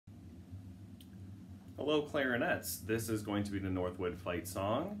Hello clarinets, this is going to be the Northwood Fight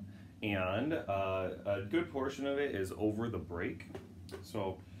song, and a good portion of it is over the break.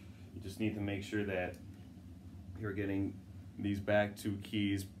 So you just need to make sure that you're getting these back two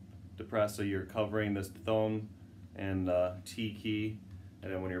keys depressed so you're covering this thumb and T key,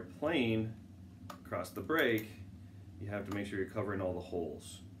 and then when you're playing across the break you have to make sure you're covering all the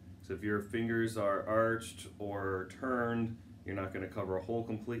holes. So if your fingers are arched or turned, you're not going to cover a hole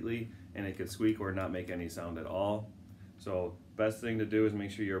completely and it could squeak or not make any sound at all. So best thing to do is make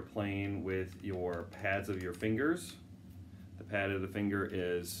sure you're playing with your pads of your fingers. The pad of the finger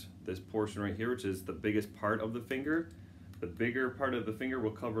is this portion right here, which is the biggest part of the finger. The bigger part of the finger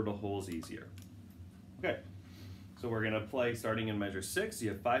will cover the holes easier. Okay, so we're going to play starting in measure 6. You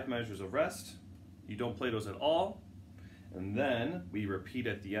have 5 measures of rest. You don't play those at all. And then we repeat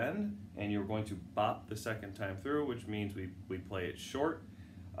at the end, and you're going to bop the second time through, which means we play it short.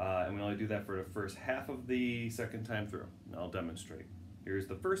 And we only do that for the first half of the second time through. And I'll demonstrate. Here's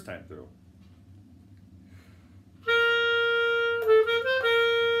the first time through.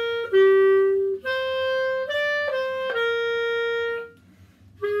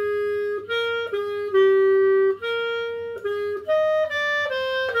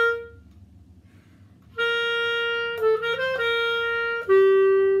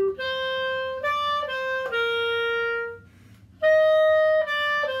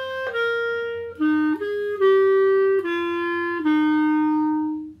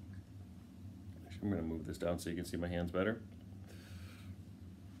 I'm going to move this down so you can see my hands better.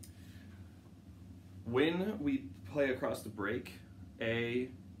 When we play across the break, A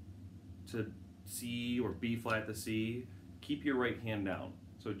to C or B flat to C, keep your right hand down.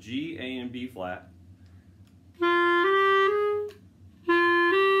 So G, A, and B flat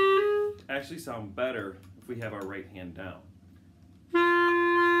actually sound better if we have our right hand down.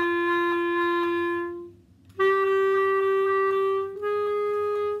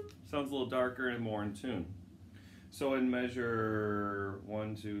 Sounds a little darker and more in tune. So in measure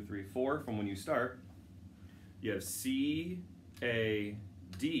 1, 2, 3, 4, from when you start, you have C, A,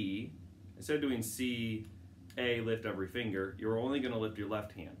 D. Instead of doing C, A, lift every finger, you're only going to lift your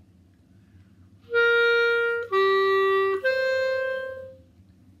left hand.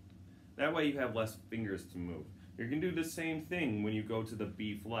 That way you have less fingers to move. You can do the same thing when you go to the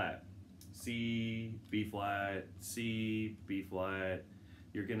B flat. C, B flat, C, B flat.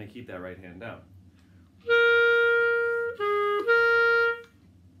 You're going to keep that right hand down.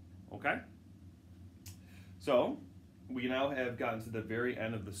 Okay? So, we now have gotten to the very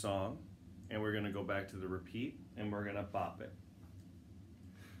end of the song, and we're going to go back to the repeat, and we're going to bop it.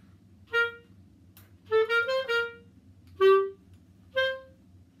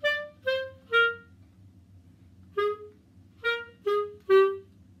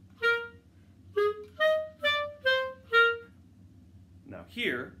 Now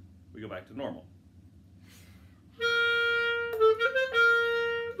here, we go back to normal.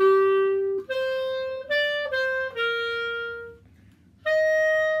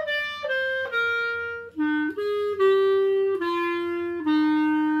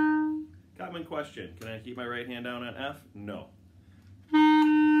 Common question, can I keep my right hand down on F? No.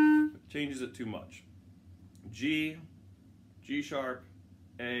 It changes it too much. G, G sharp,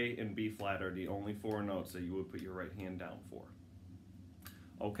 A, and B flat are the only 4 notes that you would put your right hand down for.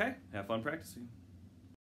 Okay, have fun practicing.